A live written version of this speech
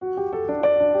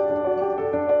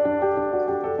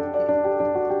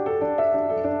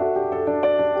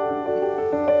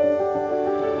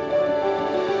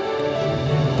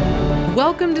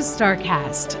Welcome to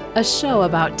StarCast, a show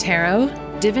about tarot,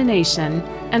 divination,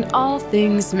 and all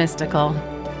things mystical.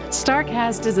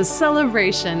 StarCast is a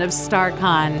celebration of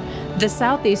StarCon, the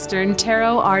Southeastern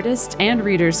Tarot Artist and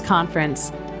Readers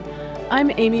Conference.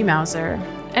 I'm Amy Mauser,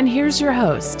 and here's your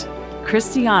host,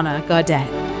 Christiana Gaudet.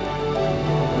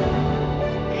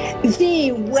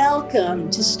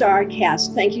 Welcome to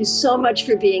StarCast. Thank you so much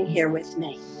for being here with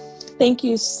me. Thank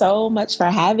you so much for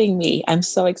having me. I'm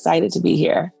so excited to be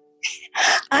here.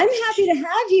 I'm happy to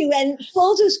have you. And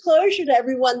full disclosure to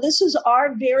everyone, this is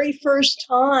our very first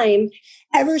time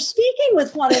ever speaking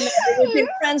with one another. We've been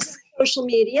friends on social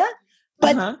media,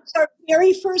 but it's our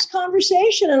very first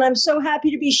conversation. And I'm so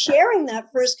happy to be sharing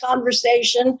that first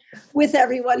conversation with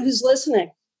everyone who's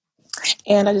listening.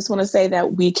 And I just want to say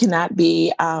that we cannot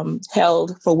be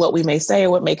held for what we may say or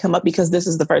what may come up, because this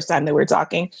is the first time that we're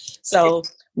talking. So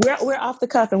we're off the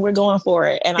cuff and we're going for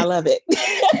it. And I love it.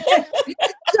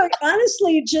 So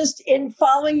honestly, just in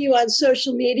following you on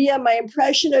social media, my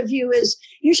impression of you is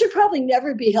you should probably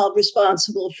never be held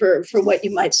responsible for what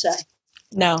you might say.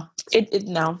 No,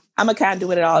 no. I'm a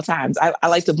conduit at all times. I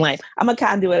like to blame. I'm a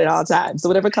conduit at all times. So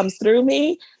whatever comes through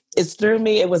me, it's through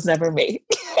me. It was never me.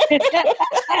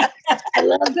 I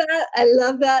love that. I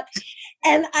love that.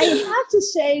 And I have to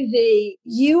say,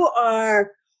 you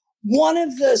are one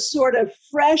of the sort of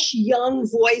fresh, young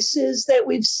voices that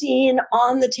we've seen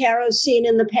on the tarot scene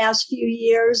in the past few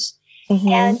years. Mm-hmm.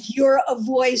 And you're a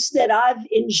voice that I've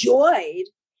enjoyed.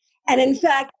 And in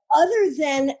fact, other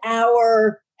than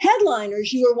our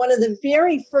headliners, you were one of the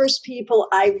very first people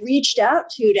I reached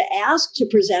out to ask to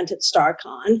present at StarCon.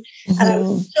 Mm-hmm. And I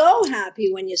was so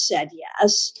happy when you said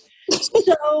yes.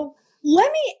 So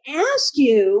let me ask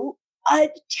you,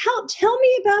 tell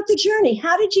me about the journey.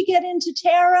 How did you get into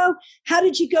tarot? How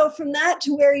did you go from that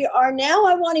to where you are now?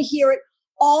 I want to hear it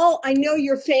all. I know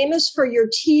you're famous for your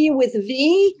tea with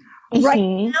V. Mm-hmm. Right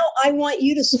now, I want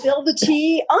you to spill the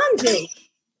tea on V.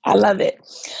 I love it.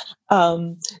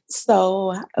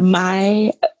 So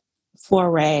my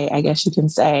foray, I guess you can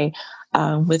say,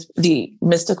 with the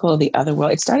mystical, the other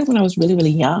world, it started when I was really,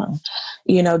 really young,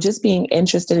 just being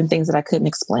interested in things that I couldn't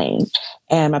explain.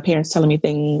 And my parents telling me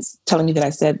that I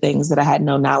said things that I had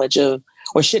no knowledge of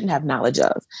or shouldn't have knowledge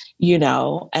of,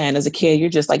 and as a kid, you're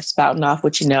just like spouting off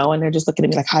what you know. And they're just looking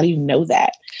at me like, how do you know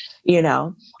that?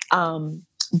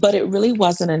 But it really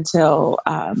wasn't until,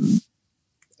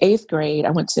 8th grade,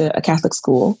 I went to a Catholic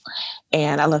school,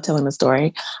 and I love telling the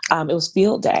story. It was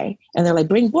field day, and they're like,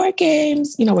 bring board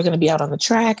games. We're going to be out on the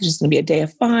track. It's just going to be a day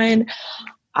of fun.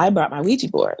 I brought my Ouija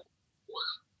board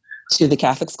to the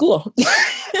Catholic school.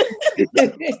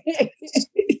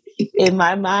 In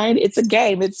my mind, it's a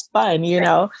game. It's fun,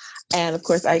 And of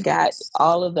course, I got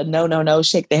all of the no,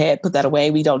 shake the head, put that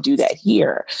away. We don't do that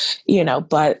here,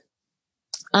 but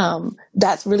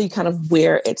that's really kind of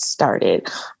where it started.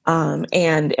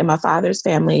 And in my father's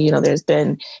family, there's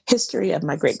been history of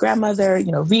my great grandmother,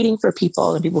 reading for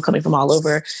people and people coming from all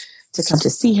over to come to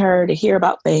see her, to hear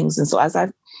about things. And so as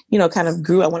I, kind of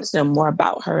grew, I wanted to know more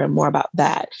about her and more about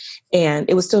that. And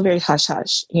it was still very hush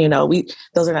hush.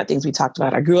 Those are not things we talked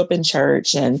about. I grew up in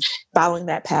church, and following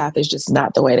that path is just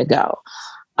not the way to go.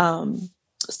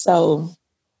 So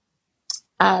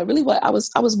I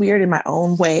was weird in my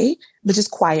own way, but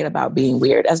just quiet about being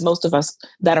weird, as most of us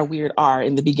that are weird are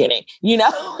in the beginning,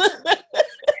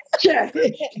 Sure.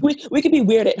 We could be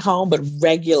weird at home, but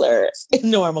regular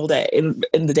in normal day in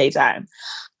the daytime.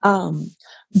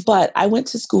 But I went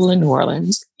to school in New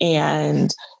Orleans,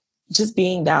 and just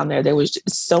being down there was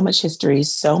just so much history,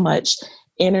 so much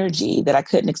energy that I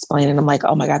couldn't explain. And I'm like,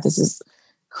 oh my God, this is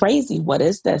crazy. What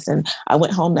is this? And I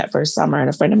went home that first summer, and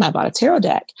a friend of mine bought a tarot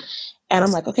deck. And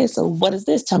I'm like, okay, so what is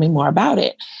this? Tell me more about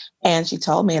it. And she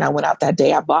told me, and I went out that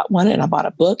day, I bought one, and I bought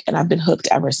a book, and I've been hooked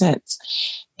ever since.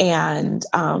 And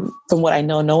from what I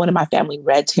know, no one in my family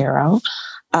read tarot,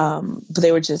 but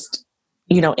they were just,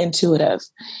 intuitive.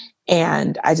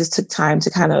 And I just took time to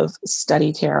kind of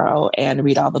study tarot and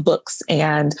read all the books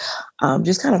and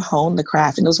just kind of hone the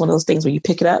craft. And it was one of those things where you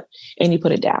pick it up and you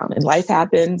put it down, and life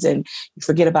happens and you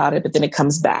forget about it, but then it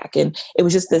comes back. And it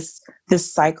was just this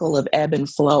cycle of ebb and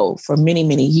flow for many,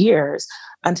 many years,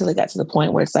 until it got to the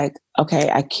point where it's like, okay,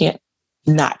 I can't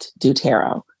not do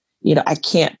tarot. I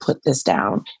can't put this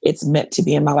down. It's meant to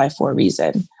be in my life for a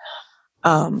reason.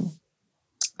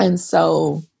 And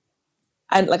so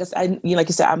like you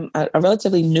said, I'm a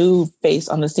relatively new face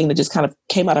on the scene that just kind of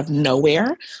came out of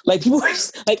nowhere. Like people were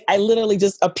just, like, I literally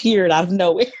just appeared out of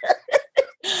nowhere.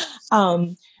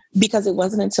 Because it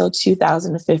wasn't until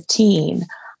 2015,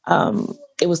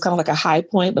 it was kind of like a high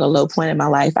point, but a low point in my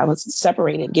life. I was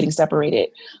getting separated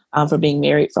from being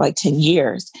married for like 10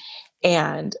 years.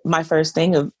 And my first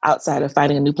thing of outside of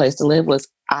finding a new place to live was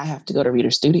I have to go to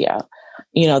Reader Studio.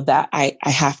 You know, that I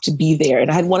have to be there.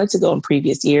 And I had wanted to go in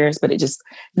previous years, but it just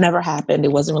never happened.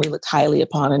 It wasn't really looked highly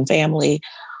upon in family.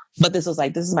 But this was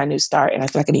like, this is my new start, and I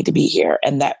feel like I need to be here.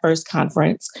 And that first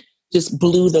conference just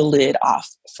blew the lid off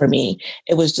for me.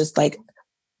 It was just like,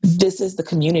 this is the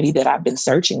community that I've been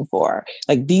searching for.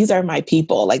 Like, these are my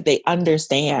people. Like, they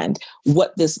understand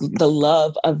what the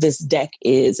love of this deck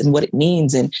is and what it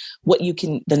means and what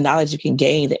the knowledge you can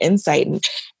gain, the insight.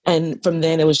 And from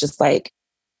then it was just like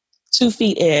 2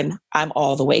 feet in, I'm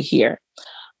all the way here.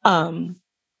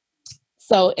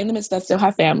 So in the midst, I still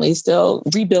have family, still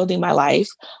rebuilding my life.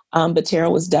 But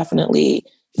tarot was definitely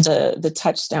the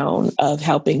touchstone of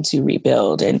helping to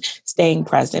rebuild and staying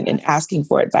present and asking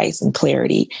for advice and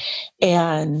clarity.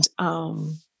 And I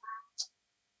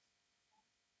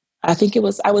think I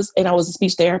was a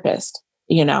speech therapist,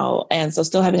 you know, and so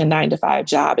still having a 9-to-5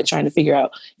 job and trying to figure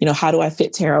out, you know, how do I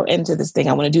fit tarot into this thing?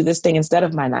 I want to do this thing instead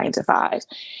of my 9-to-5.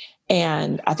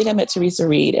 And I think I met Teresa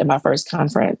Reed at that first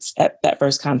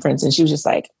conference. And she was just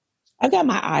like, I've got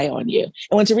my eye on you.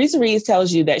 And when Teresa Reed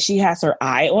tells you that she has her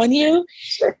eye on you,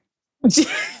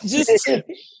 just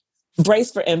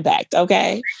brace for impact.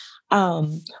 Okay.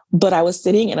 But I was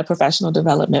sitting in a professional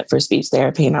development for speech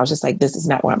therapy, and I was just like, this is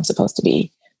not where I'm supposed to be.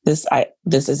 This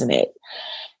isn't it.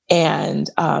 And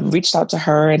reached out to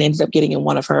her and ended up getting in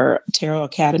one of her Tarot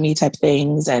Academy type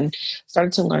things and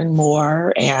started to learn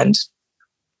more and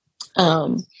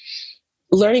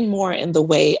learning more in the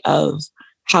way of,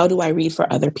 how do I read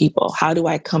for other people? How do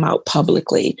I come out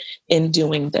publicly in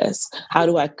doing this? How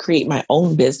do I create my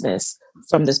own business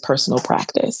from this personal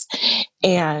practice?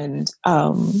 And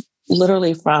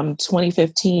literally from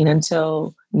 2015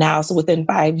 until now, so within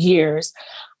 5 years,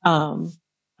 I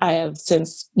have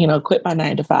since, quit my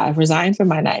 9-to-5, resigned from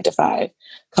my 9-to-5.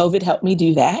 COVID helped me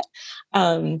do that.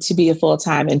 To be a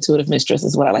full-time intuitive mistress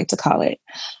is what I like to call it.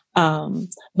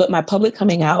 But my public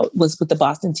coming out was with the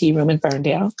Boston Tea Room in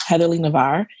Ferndale, Heatherly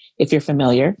Navarre, if you're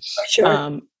familiar,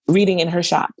 Sure. Reading in her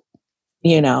shop,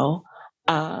 and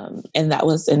that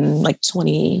was in like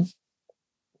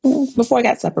before I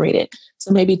got separated.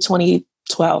 So maybe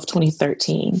 2012,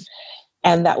 2013.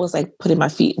 And that was like putting my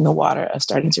feet in the water of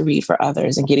starting to read for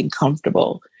others and getting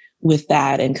comfortable with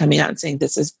that and coming out and saying,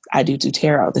 I do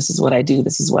tarot. This is what I do.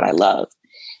 This is what I love.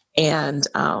 And,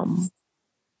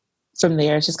 from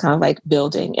there, it's just kind of like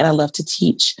building, and I love to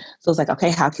teach. So it's like, okay,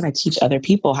 how can I teach other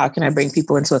people? How can I bring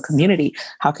people into a community?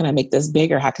 How can I make this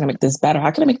bigger? How can I make this better?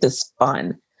 How can I make this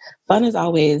fun? Fun is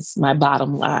always my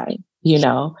bottom line,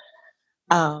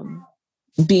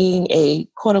 being a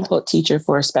quote unquote teacher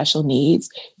for special needs,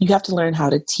 you have to learn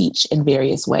how to teach in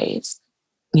various ways,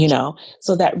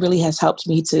 so that really has helped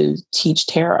me to teach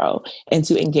tarot and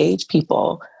to engage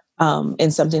people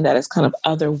in something that is kind of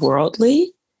otherworldly,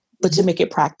 but to make it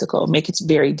practical, make it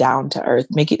very down to earth,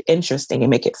 make it interesting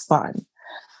and make it fun.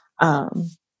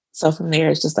 So from there,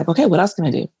 it's just like, okay, what else can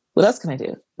I do? What else can I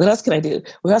do? What else can I do?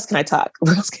 Where else can I talk?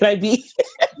 Where else can I be?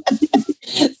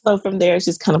 So from there, it's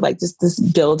just kind of like just this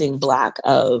building block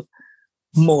of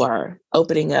more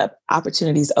opening up,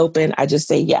 opportunities open. I just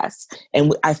say yes.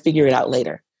 And I figure it out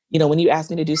later. When you asked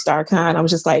me to do StarCon, I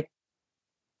was just like,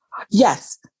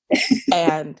 yes.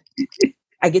 And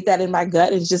I get that in my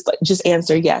gut and just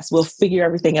answer yes. We'll figure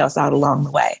everything else out along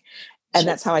the way. And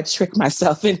that's how I trick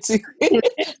myself into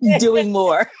doing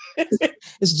more.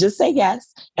 It's just say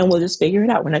yes, and we'll just figure it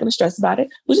out. We're not going to stress about it.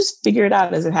 We'll just figure it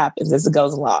out as it happens, as it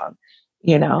goes along,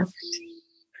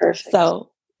 Perfect. So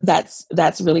that's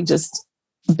really just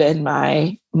been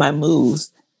my move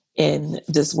in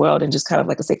this world, and just kind of,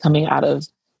 like I say, coming out of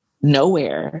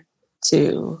nowhere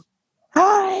to,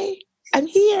 hi, I'm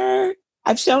here.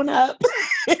 I've shown up.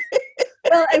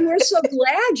 Well, and we're so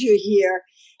glad you're here.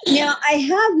 Now, I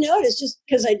have noticed, just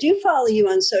because I do follow you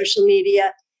on social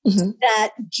media,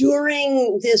 that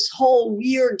during this whole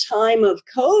weird time of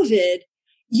COVID,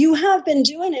 you have been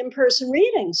doing in-person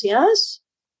readings, yes?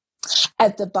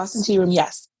 At the Boston Tea Room,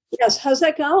 yes. Yes. How's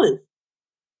that going?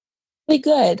 Really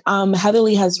good.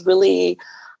 Heatherly has really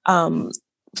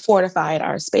fortified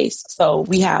our space. So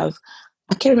we have,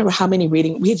 I can't remember how many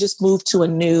reading. We had just moved to a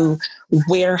new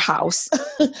warehouse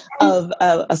of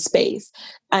a space.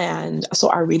 And so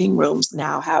our reading rooms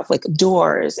now have like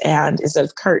doors and instead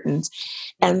of curtains.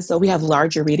 And so we have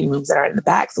larger reading rooms that are in the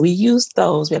back. So we use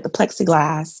those. We have the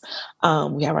plexiglass.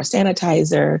 We have our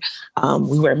sanitizer.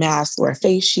 We wear masks, wear a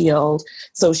face shield.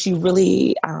 So she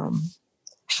really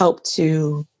helped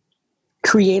to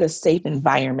create a safe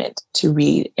environment to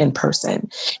read in person.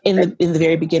 In the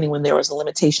very beginning, when there was a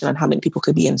limitation on how many people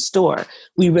could be in store,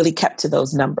 we really kept to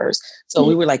those numbers. So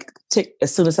we were like,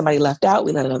 as soon as somebody left out,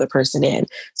 we let another person in.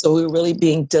 So we were really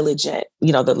being diligent.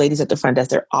 You know, the ladies at the front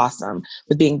desk, they're awesome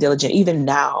with being diligent. Even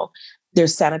now,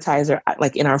 there's sanitizer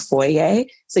like in our foyer.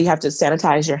 So you have to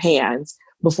sanitize your hands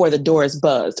before the door is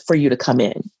buzzed for you to come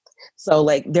in. So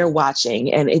like they're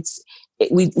watching, and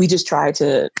we just try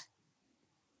to,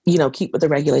 you know, keep with the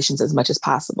regulations as much as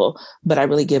possible. But I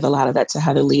really give a lot of that to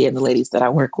Heather Lee and the ladies that I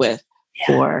work with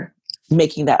for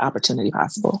making that opportunity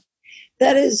possible.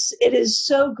 It is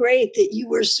so great that you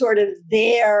were sort of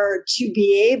there to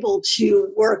be able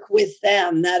to work with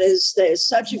them. That is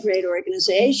such a great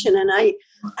organization. And I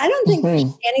don't think there's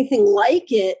anything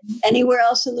like it anywhere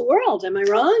else in the world. Am I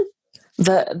wrong?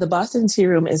 The Boston Tea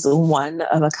Room is one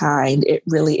of a kind. It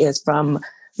really is, from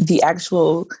the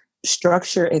actual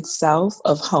structure itself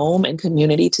of home and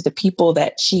community to the people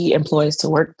that she employs to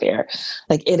work there.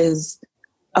 Like, it is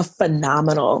a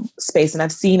phenomenal space, and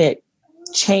I've seen it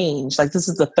change. Like, this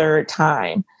is the third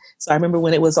time. So I remember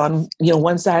when it was on, you know,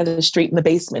 one side of the street in the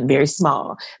basement, very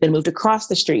small, then moved across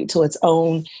the street to its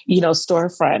own, you know,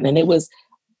 storefront, and it was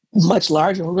much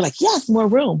larger. We were like, yes, more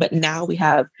room. But now we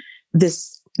have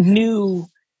this new,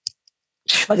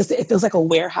 like I said, it feels like a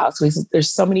warehouse.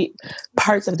 There's so many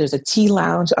parts of it. There's a tea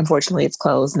lounge. Unfortunately, it's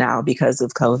closed now because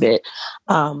of COVID.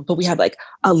 But we have like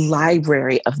a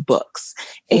library of books,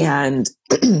 and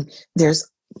there's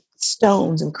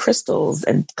stones and crystals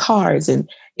and cards, and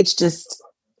it's just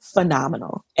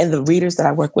phenomenal. And the readers that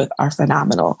I work with are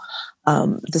phenomenal.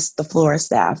 The floor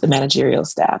staff, the managerial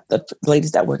staff, the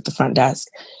ladies that work the front desk.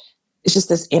 It's just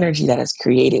this energy that is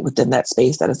created within that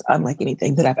space that is unlike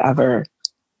anything that I've ever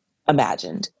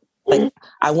imagined. Like,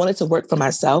 I wanted to work for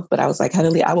myself, but I was like,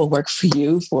 Heather Lee, I will work for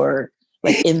you for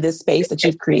like in this space that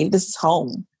you've created. This is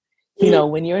home. You know,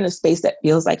 when you're in a space that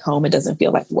feels like home, it doesn't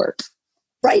feel like work.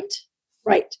 Right.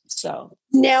 Right. So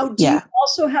now, do you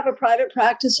also have a private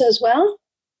practice as well?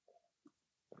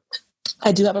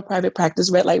 I do have a private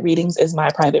practice. Red Light Readings is my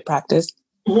private practice.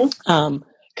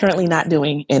 Currently not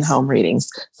doing in-home readings.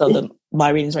 So my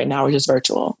readings right now are just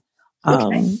virtual.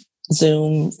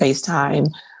 Zoom, FaceTime,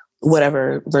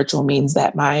 whatever virtual means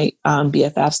that my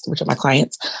BFFs, which are my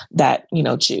clients, that, you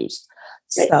know, choose.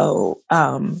 Right. So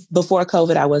before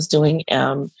COVID, I was doing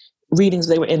readings.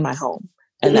 They were in my home.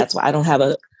 And that's why I don't have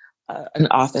an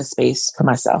office space for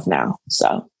myself now.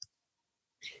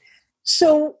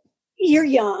 So you're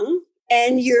young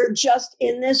and you're just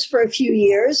in this for a few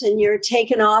years and you're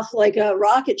taking off like a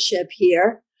rocket ship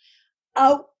here.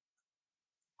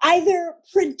 Either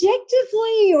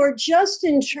predictively or just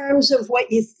in terms of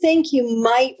what you think you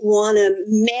might want to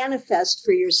manifest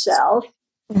for yourself,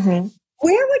 where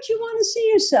would you want to see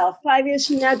yourself 5 years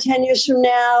from now, 10 years from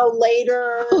now,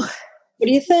 later? What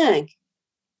do you think?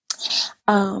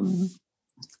 And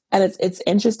it's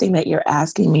interesting that you're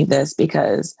asking me this,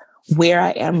 because where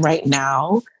I am right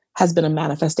now has been a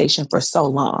manifestation for so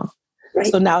long. Right.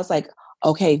 So now it's like,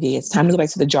 okay, V, it's time to go back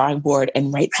to the drawing board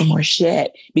and write some more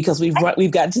shit, because we've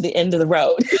gotten to the end of the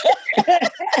road.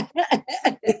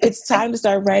 It's time to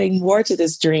start writing more to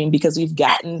this dream, because we've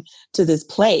gotten to this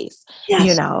place,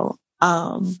 you know?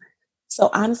 So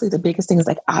honestly, the biggest thing is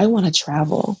like, I want to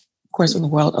travel. Of course, when the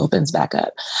world opens back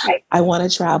up, I want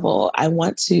to travel. I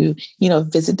want to, you know,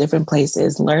 visit different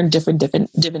places, learn different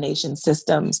divination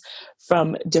systems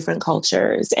from different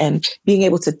cultures, and being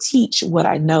able to teach what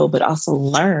I know, but also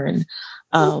learn,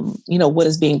 you know, what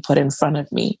is being put in front of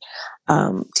me.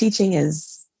 Teaching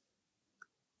is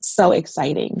so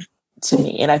exciting to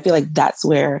me. And I feel like that's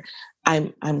where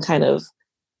I'm kind of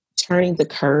turning the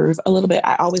curve a little bit.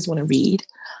 I always want to read.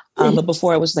 But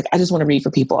before, it was like, I just want to read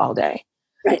for people all day.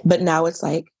 Right. But now it's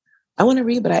like, I want to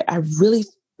read, but I really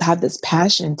have this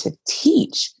passion to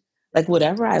teach. Like,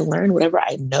 whatever I learn, whatever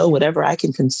I know, whatever I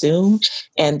can consume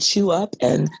and chew up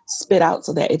and spit out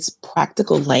so that it's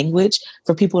practical language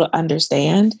for people to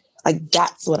understand. Like,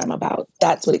 that's what I'm about.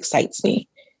 That's what excites me.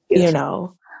 You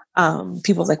know,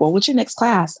 people's like, well, what's your next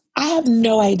class? I have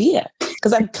no idea,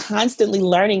 because I'm constantly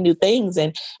learning new things,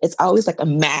 and it's always like a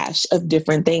mash of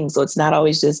different things. So it's not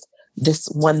always just this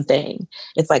one thing.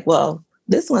 It's like, well,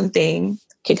 this one thing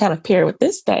can kind of pair with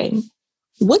this thing.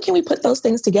 What can we put those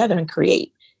things together and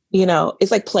create? You know,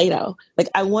 it's like Play-Doh. Like,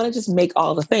 I want to just make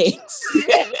all the things.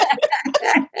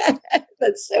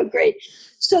 That's so great.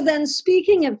 So then,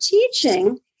 speaking of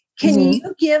teaching, can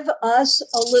you give us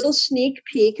a little sneak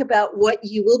peek about what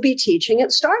you will be teaching at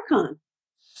StarCon?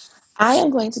 I am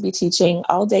going to be teaching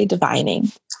all day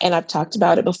divining. And I've talked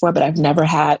about it before, but I've never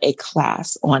had a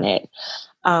class on it.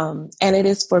 And it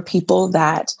is for people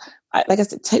that like I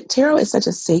said, tarot is such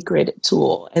a sacred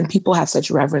tool and people have such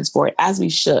reverence for it, as we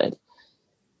should.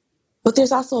 But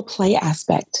there's also a play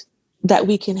aspect that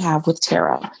we can have with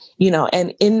tarot,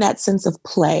 and in that sense of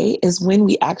play is when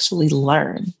we actually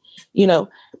learn,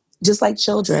 just like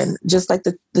children, just like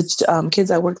the kids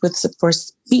I worked with for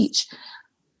speech.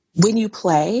 When you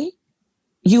play,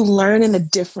 you learn in a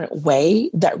different way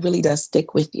that really does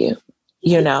stick with you,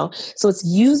 So it's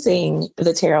using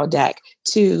the tarot deck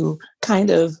to kind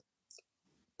of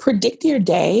predict your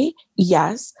day,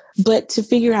 yes, but to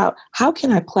figure out, how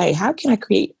can I play? How can I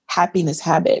create happiness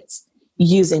habits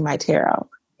using my tarot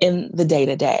in the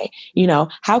day-to-day?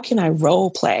 How can I role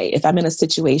play if I'm in a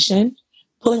situation,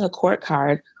 pulling a court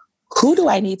card? Who do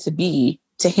I need to be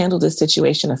to handle this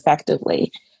situation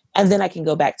effectively? And then I can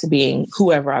go back to being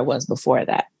whoever I was before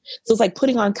that. So it's like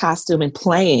putting on costume and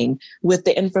playing with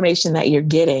the information that you're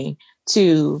getting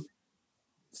to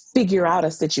figure out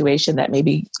a situation that may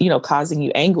be, causing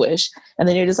you anguish. And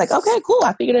then you're just like, okay, cool.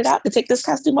 I figured it out to take this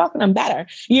costume off and I'm better,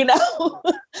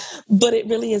 But it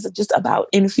really is just about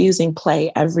infusing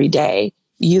play every day,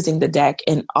 using the deck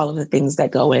and all of the things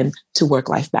that go into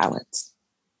work-life balance.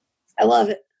 I love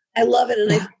it. And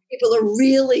I think people are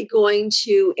really going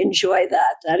to enjoy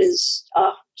that. That is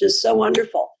just so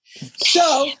wonderful.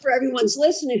 So for everyone's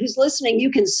who's listening, you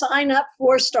can sign up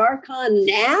for StarCon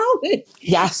now.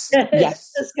 Yes.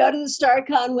 Just go to the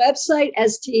StarCon website,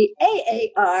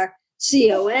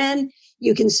 STAARCON.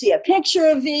 You can see a picture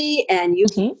of V and you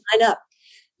can sign up.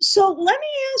 So let me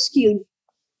ask you,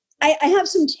 I have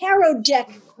some tarot deck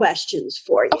questions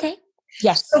for you. Okay.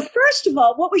 Yes. So first of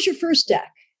all, what was your first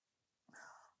deck?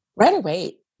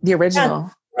 Rider-Waite, the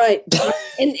original. Right.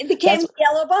 And it became the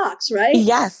yellow box, right?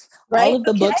 Yes. Right? All of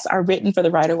the Okay. books are written for the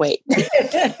Rider-Waite.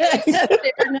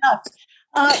 Fair enough.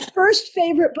 First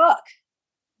favorite book?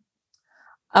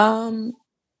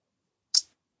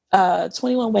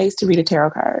 21 Ways to Read a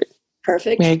Tarot Card.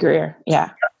 Perfect. Mary Greer.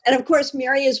 Yeah. And of course,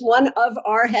 Mary is one of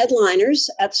our headliners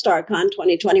at StarCon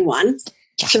 2021.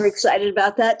 Yes. So we're excited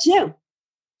about that too.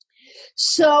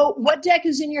 So what deck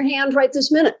is in your hand right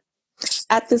this minute?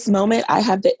 At this moment, I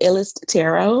have the Illust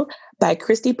Tarot by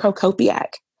Christy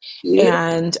Prokopiak. Yeah.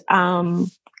 And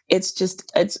it's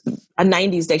a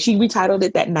 90s deck. She retitled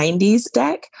it that 90s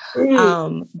deck.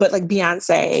 But like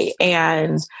Beyonce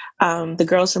and the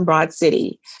girls from Broad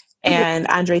City and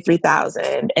Andre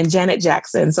 3000 and Janet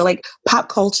Jackson. So like pop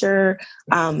culture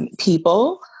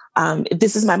people.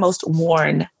 This is my most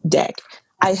worn deck.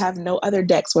 I have no other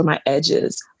decks where my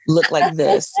edges look like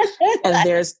this and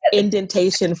there's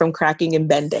indentation from cracking and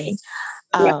bending.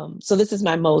 So this is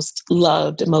my most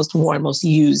loved, most worn, most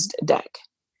used deck.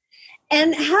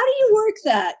 And how do you work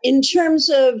that in terms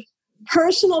of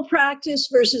personal practice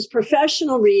versus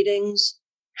professional readings?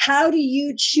 How do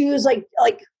you choose,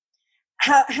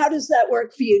 how does that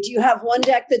work for you? Do you have one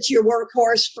deck that's your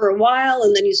workhorse for a while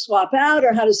and then you swap out,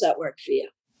 or how does that work for you?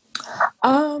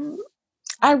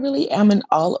 I really am an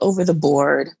all over the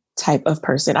board type of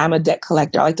person. I'm a deck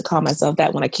collector. I like to call myself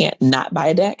that when I can't not buy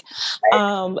a deck.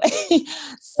 Right.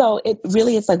 So it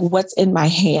really is like what's in my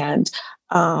hand.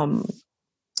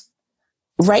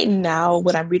 Right now,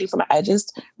 when I'm reading from, I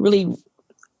just really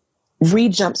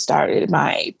jump started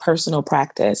my personal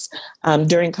practice.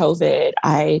 During COVID,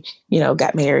 I,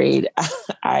 got married.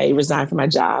 I resigned from my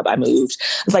job. I moved.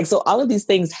 It's like, so all of these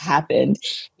things happened.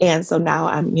 And so now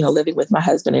I'm, living with my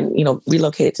husband and,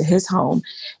 relocated to his home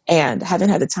and haven't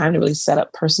had the time to really set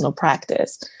up personal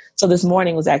practice. So this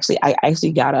morning was I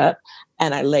actually got up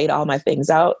and I laid all my things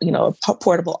out, a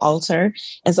portable altar.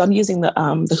 And so I'm using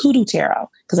the Hoodoo Tarot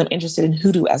because I'm interested in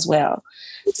Hoodoo as well.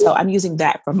 So I'm using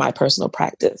that for my personal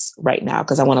practice right now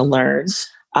because I want to learn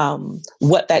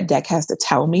what that deck has to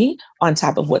tell me on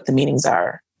top of what the meanings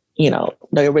are, the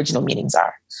original meanings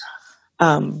are.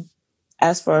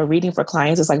 As for reading for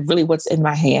clients, it's like really what's in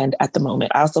my hand at the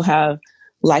moment. I also have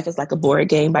Life is Like a Board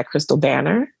Game by Crystal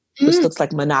Banner, which looks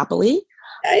like Monopoly.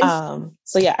 Nice.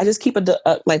 So yeah, I just keep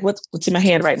like what's in my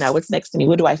hand right now. What's next to me?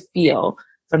 What do I feel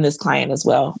from this client as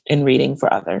well in reading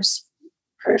for others?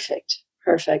 Perfect.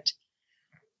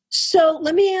 So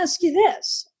let me ask you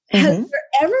this. Has there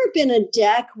ever been a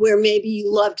deck where maybe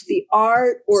you loved the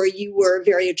art or you were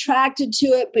very attracted to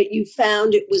it, but you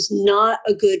found it was not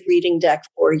a good reading deck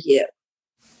for you?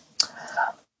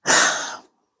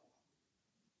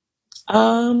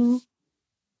 I'm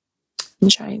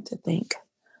trying to think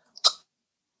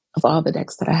of all the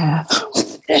decks that I have.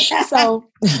 So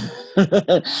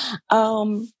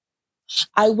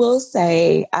I will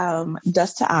say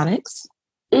Dust to Onyx,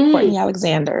 Courtney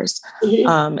Alexander's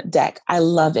deck. I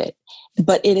love it,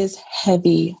 but it is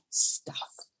heavy stuff.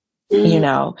 It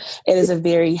is a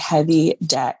very heavy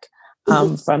deck.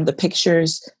 from the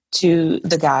pictures to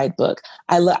the guidebook.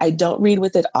 I don't read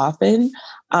with it often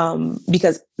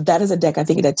because that is a deck I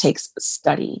think that takes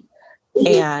study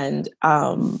and,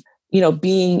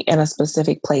 being in a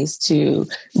specific place to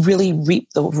really reap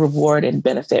the reward and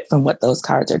benefit from what those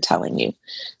cards are telling you.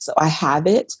 So I have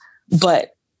it,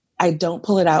 but I don't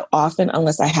pull it out often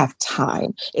unless I have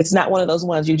time. It's not one of those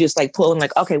ones you just like pull and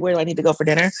like, okay, where do I need to go for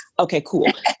dinner? Okay, cool.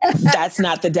 That's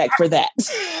not the deck for that.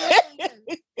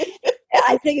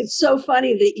 I think it's so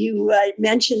funny that you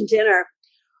mentioned dinner.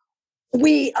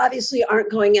 We obviously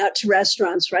aren't going out to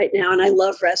restaurants right now, and I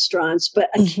love restaurants, but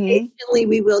occasionally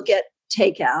we will get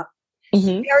takeout,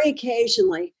 very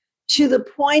occasionally, to the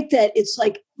point that it's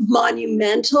like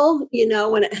monumental,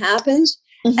 when it happens.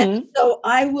 And so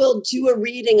I will do a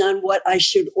reading on what I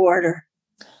should order.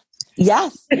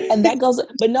 Yes. And that goes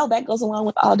along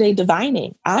with all day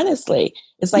divining. Honestly,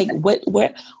 it's like, what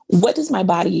does my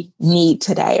body need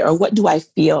today? Or what do I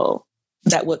feel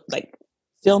that would like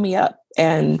fill me up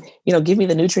and, give me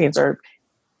the nutrients or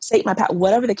sate my palate,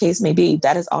 whatever the case may be.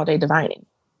 That is all day divining,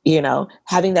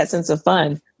 having that sense of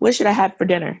fun. What should I have for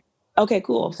dinner? Okay,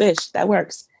 cool. Fish. That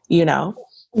works,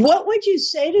 What would you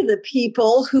say to the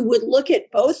people who would look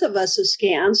at both of us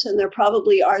askance, and there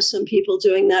probably are some people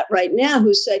doing that right now,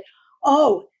 who say,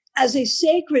 oh, as a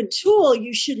sacred tool,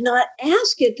 you should not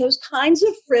ask it those kinds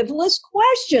of frivolous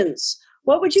questions.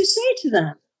 What would you say to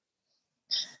them?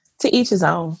 To each his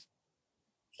own.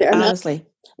 Fair Honestly, enough.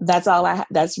 That's all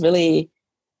that's really,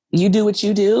 you do what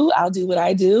you do, I'll do what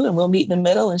I do, and we'll meet in the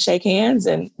middle and shake hands,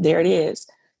 and there it is.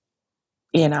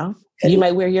 You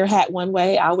might wear your hat one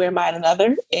way, I'll wear mine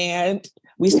another, and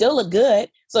we still look good.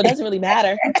 So it doesn't really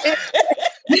matter.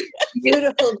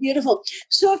 Beautiful, beautiful.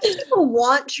 So if people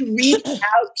want to reach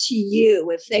out to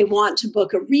you, if they want to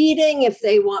book a reading, if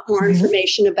they want more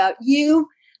information about you,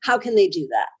 how can they do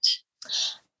that?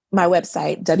 My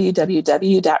website,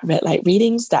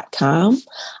 www.redlightreadings.com.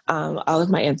 All of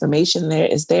my information there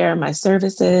is there, my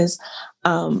services.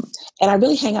 And I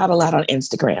really hang out a lot on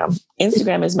Instagram.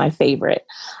 Instagram is my favorite.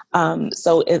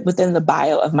 So within the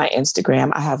bio of my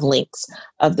Instagram, I have links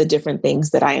of the different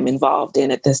things that I am involved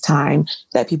in at this time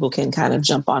that people can kind of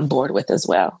jump on board with as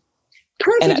well.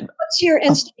 Perfect. What's your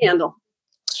Insta handle?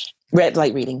 Red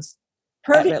Light Readings.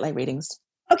 Perfect. Red Light Readings.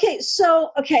 Okay.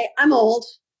 So, I'm old.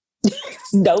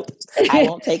 Nope. I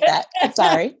won't take that.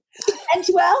 Sorry. And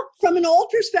from an old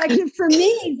perspective, for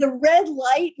me, the red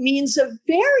light means a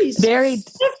very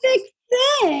specific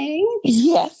thing.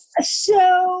 Yes.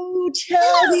 So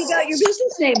tell me about your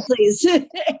business name, please.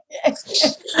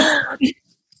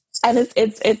 And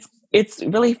it's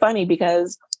really funny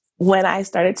because when I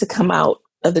started to come out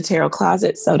of the tarot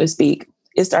closet, so to speak,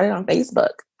 it started on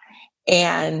Facebook.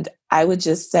 And I would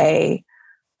just say,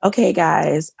 okay,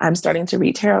 guys, I'm starting to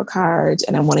read tarot cards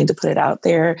and I'm wanting to put it out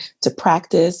there to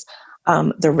practice.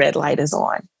 The red light is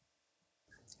on.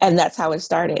 And that's how it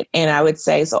started. And I would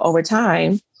say, so over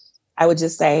time, I would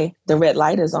just say the red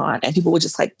light is on, and people would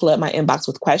just like flood my inbox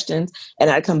with questions, and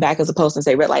I'd come back as a post and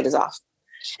say red light is off.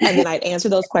 And then I'd answer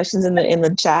those questions in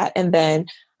the chat. And then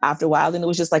after a while, then it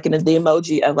was just like the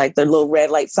emoji of like the little red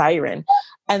light siren.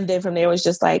 And then from there, it was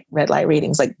just like red light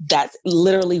readings. Like that's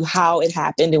literally how it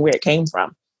happened and where it came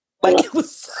from. Like it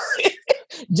was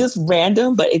just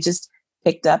random, but it just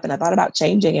picked up, and I thought about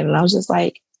changing it. And I was just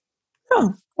like,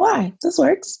 oh, why? This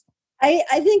works. I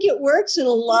think it works in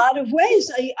a lot of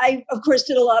ways. I, of course,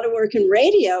 did a lot of work in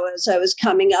radio as I was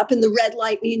coming up, and the red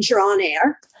light means you're on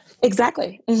air.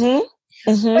 Exactly. But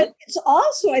it's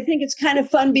also, I think it's kind of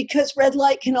fun because red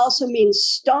light can also mean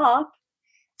stop.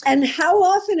 And how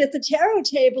often at the tarot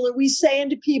table are we saying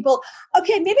to people,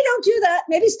 okay, maybe don't do that.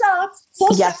 Maybe stop.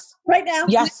 Full stop right now.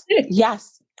 Yes.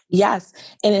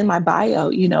 And in my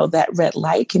bio, that red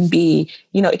light can be,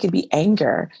 it could be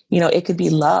anger, it could be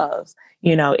love,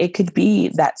 it could be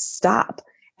that stop.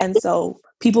 And so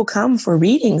people come for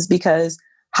readings because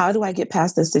how do I get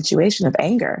past this situation of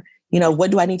anger?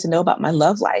 What do I need to know about my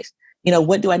love life?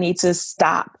 What do I need to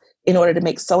stop in order to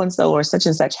make so-and-so or such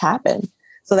and such happen?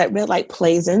 So that red light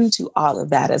plays into all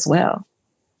of that as well.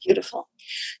 Beautiful.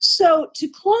 So to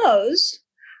close,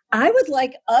 I would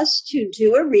like us to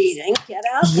do a reading, get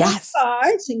out the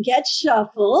cards and get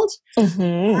shuffled.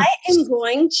 I am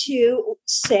going to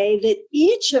say that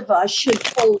each of us should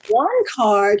pull one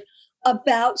card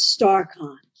about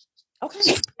StarCon.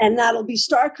 Okay. And that'll be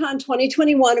StarCon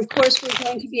 2021. Of course, we're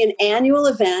going to be an annual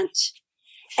event.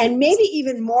 And maybe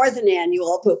even more than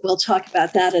annual, but we'll talk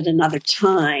about that at another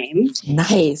time.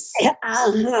 Nice. Yeah,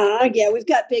 we've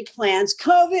got big plans.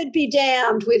 COVID be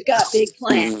damned, we've got big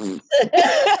plans.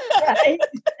 Right?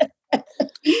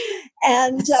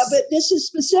 And but this is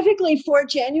specifically for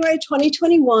January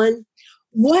 2021.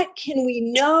 What can we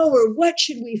know, or what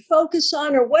should we focus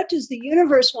on, or what does the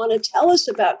universe want to tell us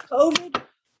about COVID?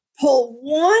 Pull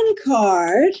one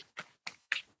card,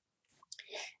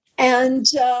 and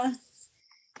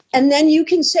then you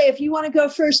can say if you want to go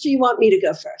first or you want me to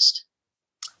go first.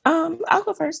 I'll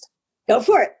go first. Go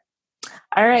for it.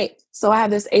 All right. So I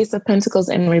have this Ace of Pentacles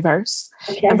in reverse.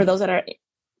 Okay. And for those that are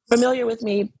familiar with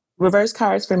me, reverse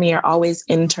cards for me are always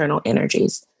internal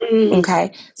energies.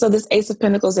 Okay. So this Ace of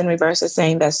Pentacles in reverse is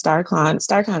saying that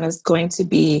StarCon is going to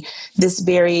be this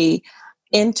very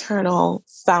internal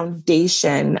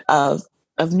foundation of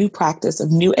new practice,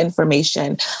 of new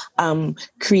information,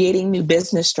 creating new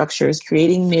business structures,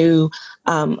 creating new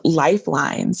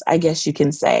lifelines, I guess you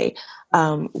can say,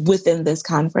 within this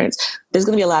conference. There's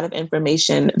going to be a lot of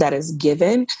information that is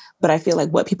given, but I feel like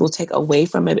what people take away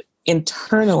from it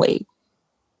internally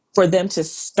for them to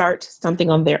start something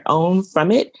on their own from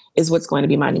it is what's going to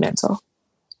be monumental.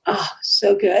 Oh,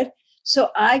 so good. So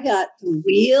I got the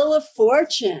Wheel of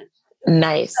Fortune.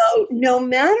 Nice. So no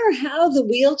matter how the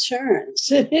wheel turns,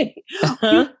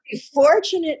 you're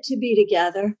fortunate to be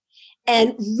together,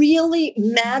 and really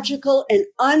magical and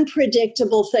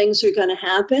unpredictable things are going to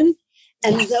happen.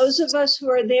 And yes. Those of us who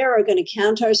are there are going to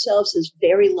count ourselves as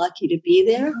very lucky to be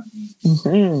there.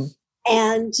 Mm-hmm.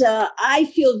 And I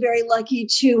feel very lucky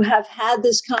to have had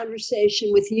this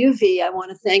conversation with you, V. I want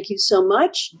to thank you so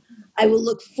much. I will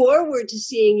look forward to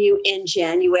seeing you in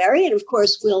January. And of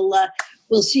course, we'll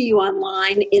see you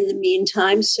online in the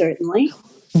meantime, certainly.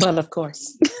 But of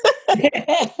course.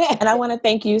 And I want to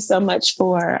thank you so much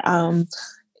for,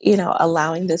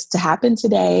 allowing this to happen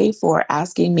today, for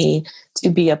asking me to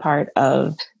be a part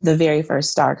of the very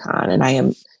first StarCon. And I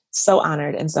am so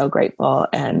honored and so grateful.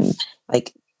 And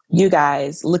you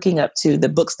guys, looking up to the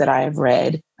books that I have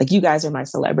read, you guys are my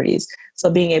celebrities. So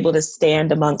being able to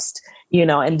stand amongst,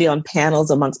 and be on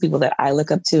panels amongst people that I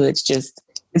look up to, it's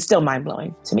still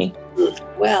mind-blowing to me.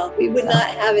 Well, we would not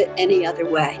have it any other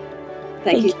way.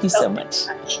 Thank you so much.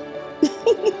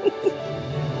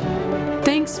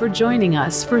 Thanks for joining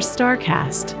us for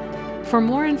StarCast. For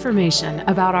more information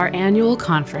about our annual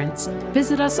conference,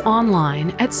 visit us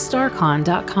online at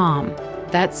starcon.com.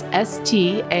 That's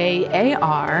STAARCON.com.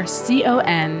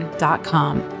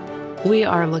 We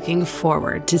are looking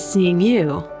forward to seeing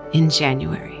you in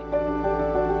January.